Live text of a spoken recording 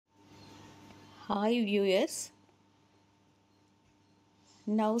Hi viewers,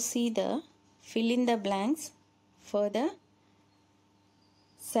 now see the fill in the blanks for the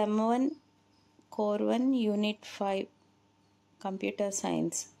Sem 1 Core 1 Unit 5 Computer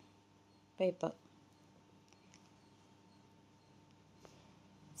Science paper.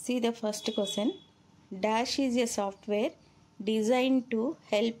 See the first question. Dash is a software designed to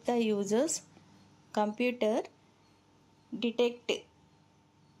help the user's computer detect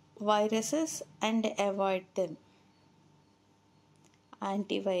viruses and avoid them.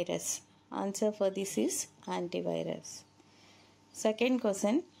 Antivirus. Answer for this is antivirus. Second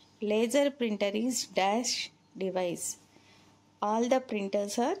question. Laser printer is dash device. All the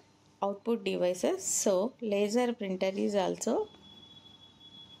printers are output devices, so laser printer is also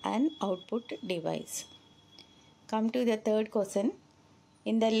an output device. Come to the third question.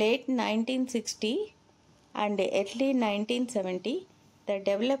 In the late 1960 and early 1970, the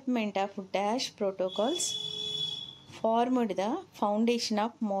development of dash protocols formed the foundation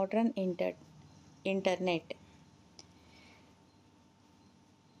of modern internet.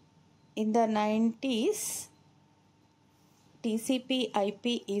 In the 90s,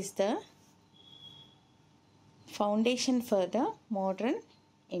 TCP/IP is the foundation for the modern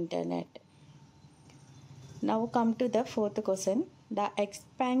internet. Now come to the fourth question. The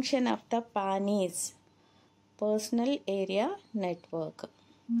expansion of the PAN is Personal Area Network.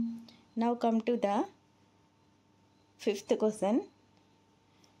 Now come to the fifth question.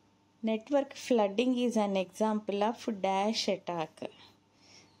 Network flooding is an example of dash attack.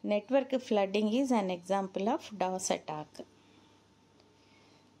 Network flooding is an example of DOS attack.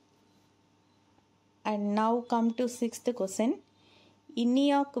 And now come to sixth question.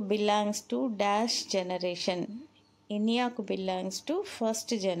 ENIAC belongs to dash generation. ENIAC belongs to first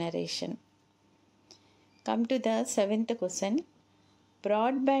generation. Come to the seventh question.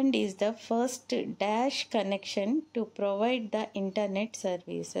 Broadband is the first dash connection to provide the internet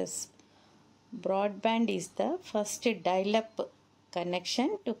services. Broadband is the first dial-up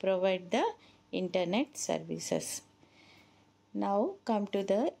connection to provide the internet services. Now come to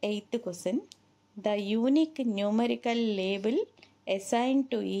the eighth question. The unique numerical label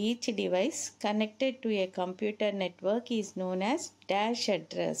assigned to each device connected to a computer network is known as dash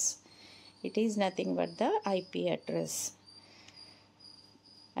address. It is nothing but the IP address.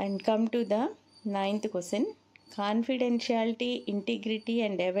 And come to the ninth question. Confidentiality, integrity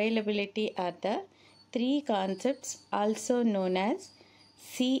and availability are the three concepts also known as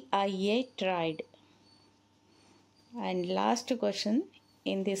CIA triad. And last question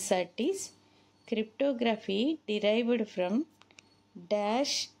in this set is cryptography derived from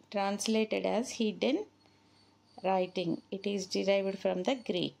dash translated as hidden writing. It is derived from the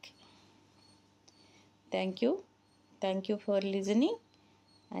Greek. Thank you. Thank you for listening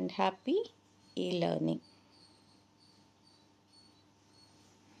and happy e-learning.